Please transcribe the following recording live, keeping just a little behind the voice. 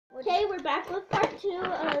Okay, we're back with part 2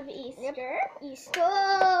 of Easter. Yep. Easter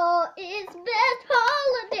is best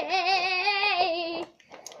holiday,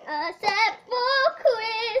 except for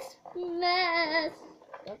Christmas.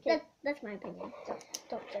 Okay. That's my opinion, so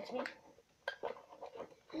don't judge me.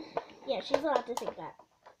 Yeah, she's allowed to think that.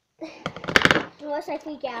 Unless I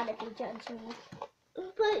freak out if you judge me.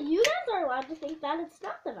 But you guys are allowed to think that it's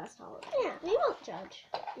not the best holiday. Yeah. We won't judge.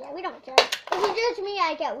 Yeah, we don't judge. If you judge me,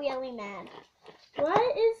 I get really mad.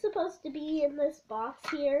 What is supposed to be in this box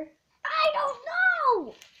here? I don't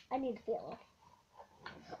know! I need to feel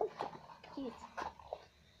it. Jeez.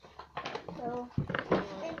 So,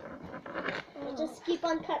 We'll just keep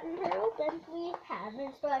on cutting her open. we have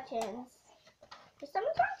instructions. There's some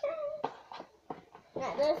instructions.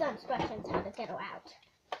 Yeah, there's some instructions how to get her out.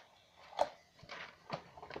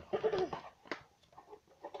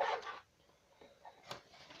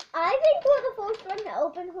 I think we're the first one to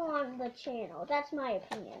open her on the channel. That's my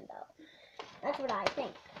opinion, though. That's what I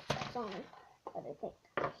think. That's only what I think.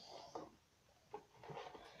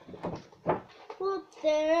 Well,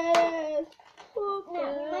 there. Now, we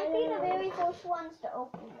might be the very first ones to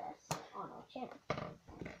open this on our channel.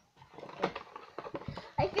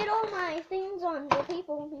 I fit all my things on the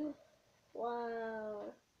paper. Wow.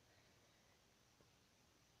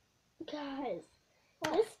 Guys,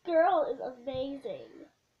 this girl is amazing.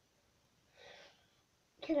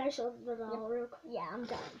 Can I show the doll real quick? Yeah, I'm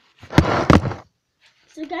done.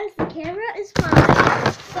 So guys, the camera is fine.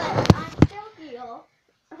 But I'm still here.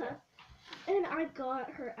 And I got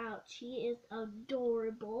her out. She is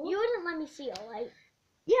adorable. You wouldn't let me see her, right?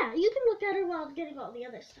 Yeah, you can look at her while getting all the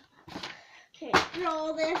other stuff out. Okay,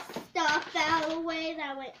 roll this stuff out of the way.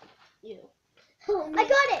 That way, you. I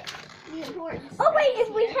got it. The important Oh wait, stuff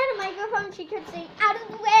if we here. had a microphone, she could sing "Out of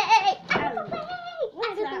the way, out of the way, What's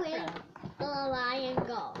out of the that way." from? The lion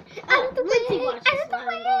go. Oh, Out of the Lindsay way, watches out of the Lion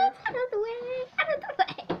way, Guard. out of the way, out of the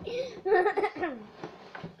way.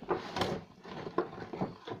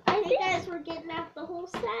 Hey guys, we're getting out the whole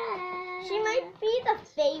set. She might be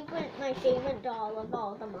my favorite doll of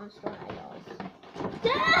all the Monster High dolls.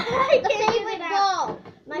 I The can't get favorite it out. doll.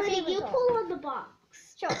 My Money, favorite you doll. pull on the box.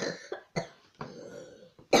 Sure.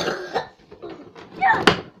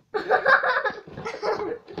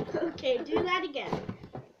 Okay, do that again.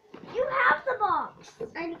 You have the box.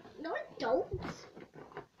 No, I don't.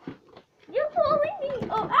 You're pulling me.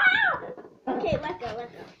 Oh, ah! Okay, let go.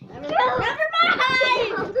 Never Go. mind.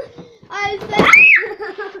 I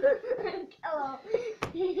Hello.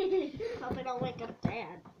 hope I don't wake up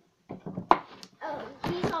Dad. Oh,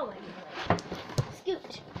 he's already awake.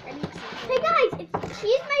 Scoot. I need some. Hey guys,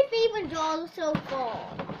 she's my favorite doll so far.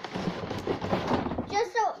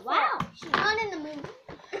 Just so Wow. she's not in the movie.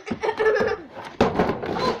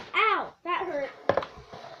 Oh, ow, that hurt.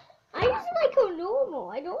 I just like her normal.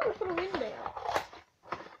 I don't want to put her in there.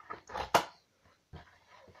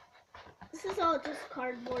 This is all just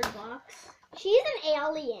cardboard box. She's an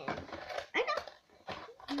alien. I know.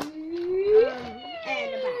 And a bag.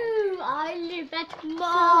 I live at So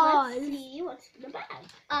Mars. let's see what's in the bag.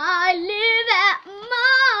 I live at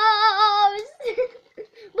Mars.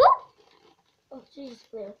 Whoop. Oh, she's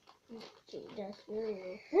blue. She does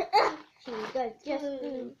blue. She does just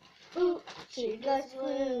blue. Ooh, she does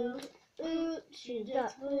blue. Ooh, she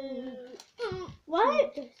does blue. Ooh,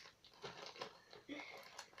 What? she does.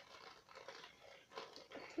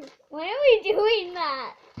 Why are we doing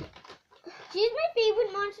that? She's my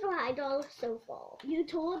favorite Monster High doll so far. You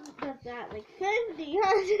told that like 50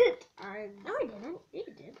 times. No, I didn't. You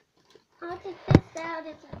did. I'll take this out.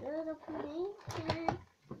 It's a little plaything.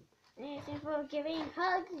 This is for giving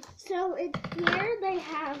hugs. So in here they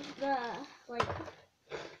have the like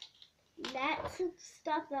nets and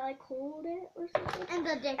stuff that like hold it or something. And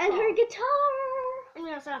the dick. And her guitar. And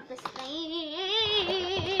we also have this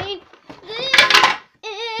thing.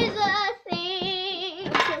 This is a thing.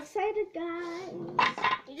 I'm so excited, guys.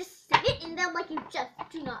 You just sit in there like you just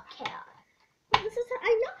do not care. This is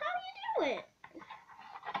I know how you do it.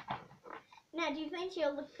 Now, do you think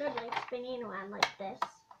she'll look good like spinning around like this?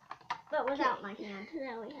 But without my hand.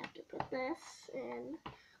 Now we have to put this in.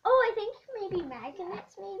 Oh, I think maybe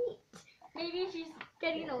magnets, maybe. Maybe she's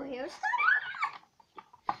getting her hair started.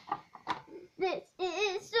 This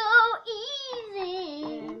is so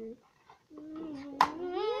easy.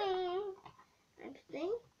 And I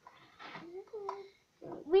think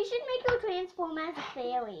We should make her transform as a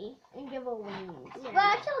fairy and give her wings. Yeah. Well,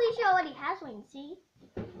 actually, she already has wings, see?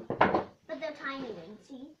 But they're tiny wings,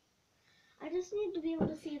 see? I just need to be able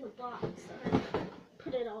to see the box and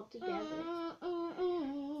put it all together.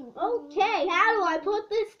 Okay, how do I put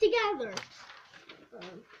this together?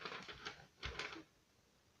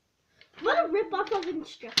 rip-off of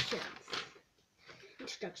instructions.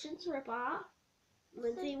 Instructions rip-off.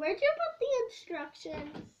 Lindsay, where'd you put the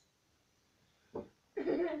instructions?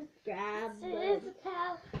 Grab them.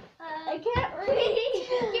 I can't reach.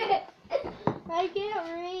 I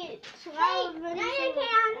can't reach. Wow, now you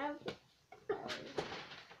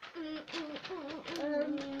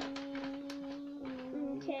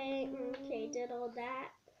Okay, did all that.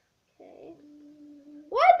 Okay.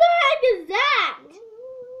 What the heck is that?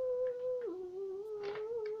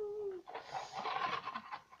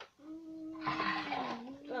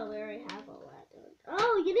 Oh, we already have all that done.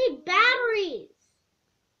 Oh, you need batteries.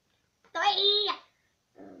 Three.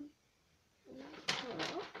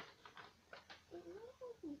 Hello?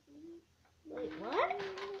 Wait, what?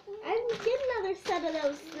 I didn't get another set of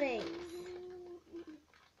those things.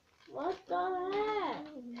 What the heck?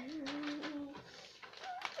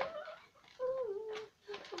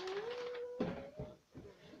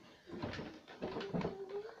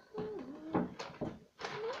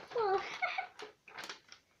 What the heck?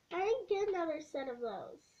 I didn't get another set of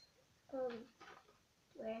those.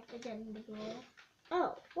 Where's the gun to go?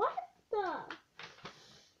 Oh, what the?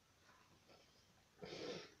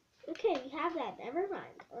 Okay, we have that. Never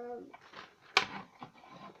mind.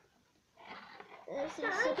 This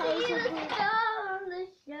is supposedly on the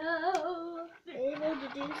show. able to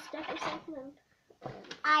do stuff or something.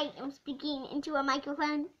 I am speaking into a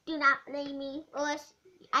microphone. Do not blame me, or else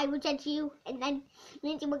I will judge you, and then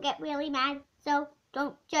Lindsay will get really mad. So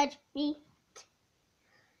don't judge me.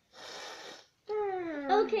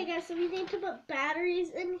 Okay, guys, so we need to put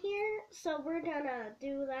batteries in here. So we're gonna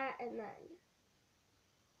do that, and then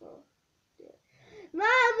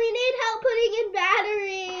Mom, we need help putting in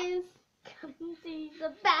batteries. Come see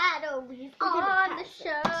the batteries on the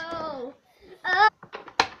show.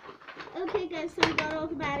 Okay, guys, so we got all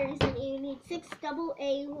the batteries in. You need 6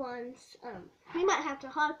 AA ones. We might have to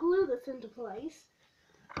hot glue this into place.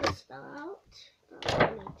 This fell out. I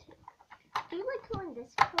need to. Do you like going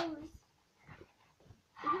this pose?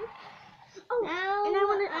 Oh, Now, and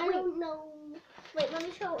I wait. don't know. Wait, let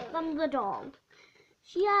me show them the doll.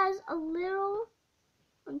 She has a little.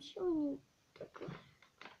 I'm showing you.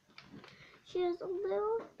 She has a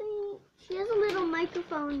little thing. She has a little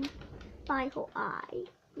microphone by her eye.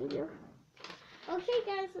 Maybe. Okay,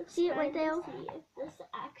 guys, let's See it try right there? to see if this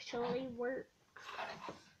actually works.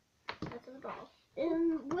 That's the doll.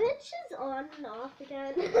 And which is on and off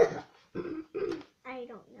again? I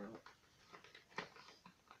don't know.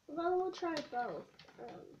 Well, we'll try both.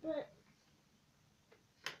 But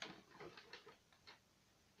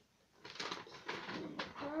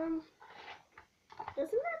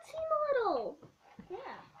doesn't that seem a little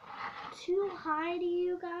too high to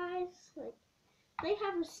you guys? Like, they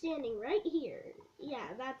have her standing right here.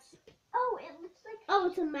 Yeah, that's. Oh, it looks like. Oh,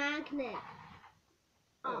 it's a magnet.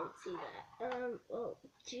 I didn't see that. Oh,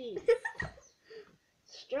 jeez.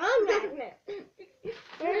 Strong magnet.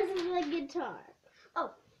 Where's the guitar?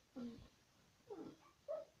 Oh. Where'd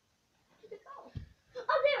it go?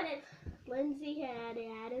 Oh, there it is. Lindsay had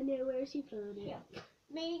it. I don't know where she put it. Yeah.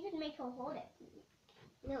 Maybe you could make her hold it.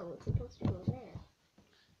 No, it's supposed to go there.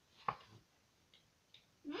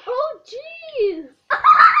 Oh, jeez!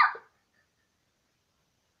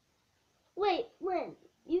 Wait, Lynn,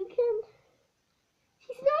 you can.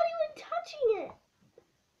 She's not even touching it.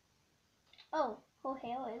 Oh, her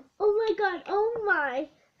hair is. Oh my god! Oh my!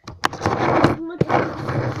 Look at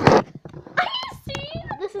Are you seeing?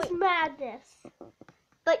 this. This is madness.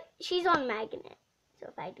 But she's on magnet. So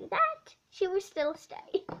if I do that, she will still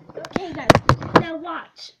stay. Okay, guys. Now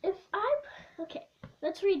watch. If I'm okay,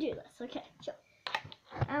 let's redo this. Okay, sure.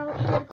 I'll